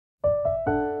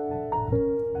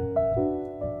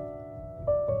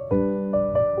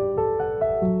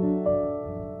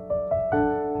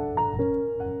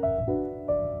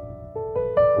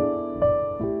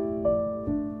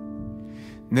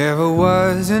Never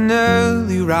was an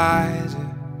early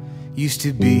riser, used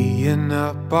to be an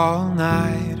up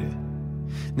all-nighter.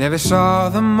 Never saw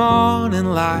the morning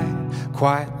light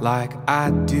quite like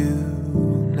I do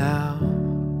now.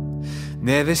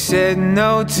 Never said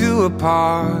no to a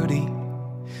party,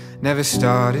 never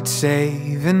started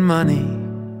saving money.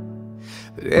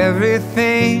 But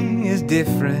everything is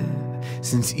different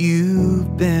since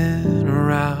you've been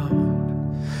around.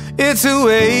 It's the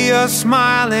way you're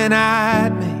smiling at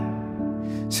me,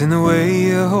 it's in the way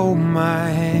you hold my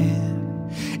hand.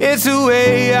 It's the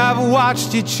way I've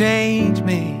watched you change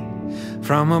me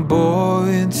from a boy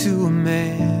into a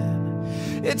man.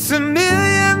 It's a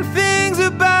million things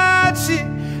about you,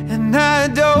 and I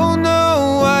don't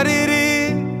know what it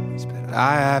is, but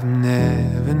I have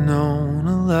never known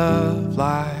a love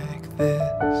like this.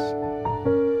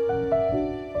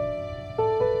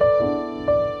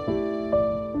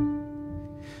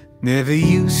 Never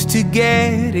used to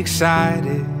get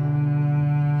excited,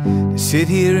 to sit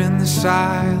here in the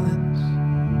silence,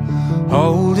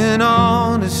 holding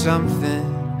on to something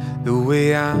the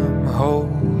way I'm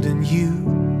holding you.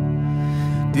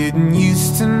 Didn't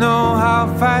used to know how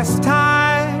fast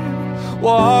time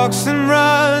walks and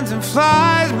runs and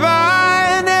flies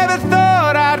by. Never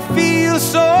thought I'd feel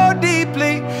so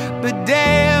deeply, but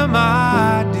damn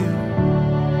I do.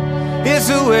 It's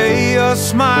the way you're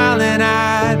smiling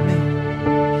at me,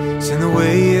 it's in the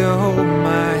way you hold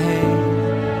my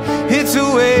hand. It's the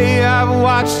way I've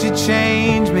watched you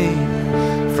change me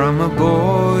from a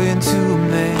boy into a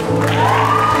man.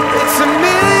 It's a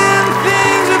million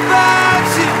things about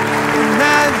you, and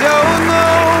I don't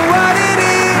know what it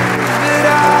is, but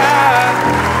I've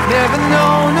never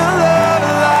known a love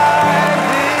like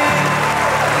this.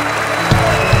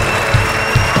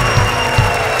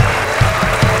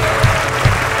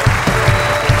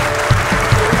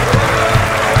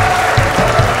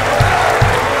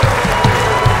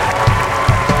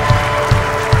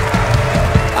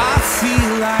 I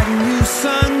feel like new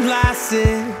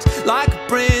sunglasses, like a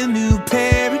brand new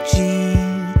pair of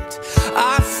jeans.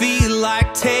 I feel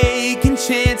like taking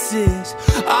chances,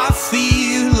 I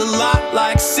feel a lot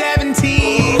like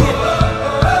 17.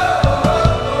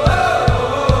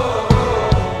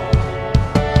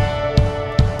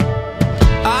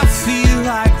 I feel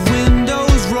like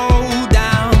windows roll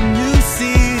down new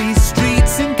city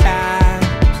streets and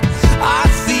cabs. I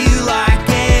feel like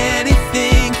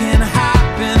anything can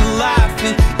happen,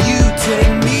 laughing. You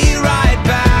take me right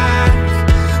back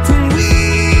when we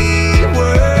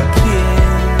were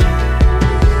kids.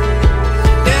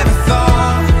 Never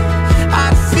thought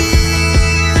I'd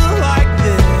feel like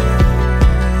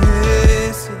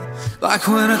this. Like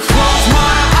when I close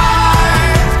my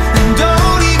eyes and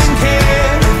don't even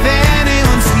care if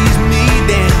anyone sees me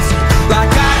dancing.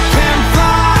 Like I can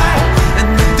fly and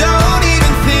I don't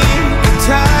even think of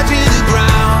touching the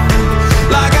ground.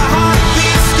 Like a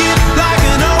heartbeat skip, like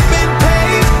an open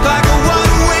page, like a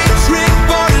one-way trip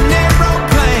on an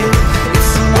aeroplane.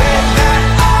 It's the way that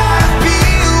I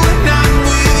feel when I'm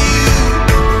with you.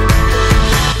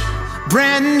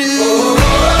 Brand new.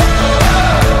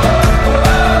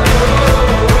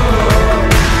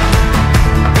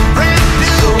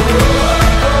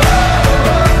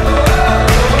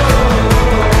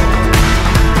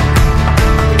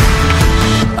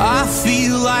 I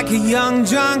feel like a young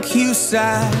John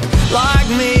Cusack, like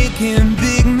making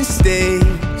big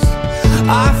mistakes.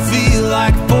 I feel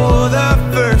like for the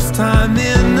first time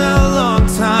in a long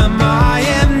time I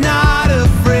am not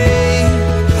afraid.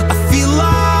 I feel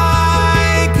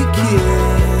like a kid.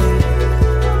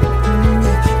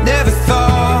 Never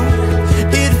thought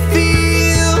it'd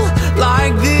feel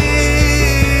like this.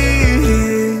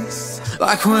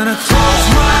 Like when I close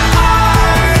my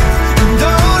eyes and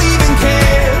don't even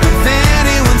care if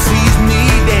anyone sees me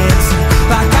dancing.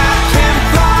 Like I can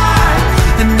fly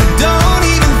and I don't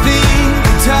even think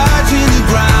of touching the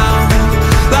ground.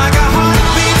 Like a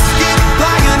heartbeat skip,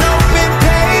 like an open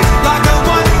page, like a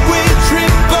one-way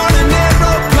trip on an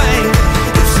aeroplane.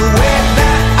 It's the way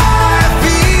that I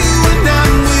feel when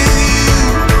I'm with you.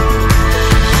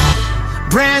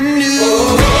 Brand new.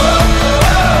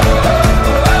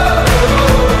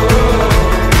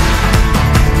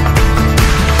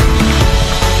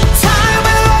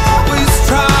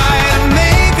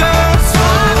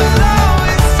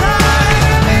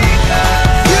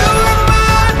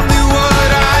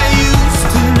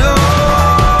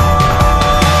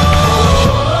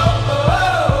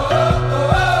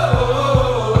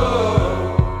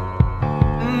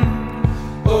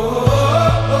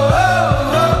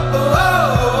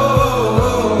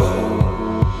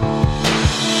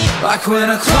 Like when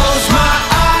I close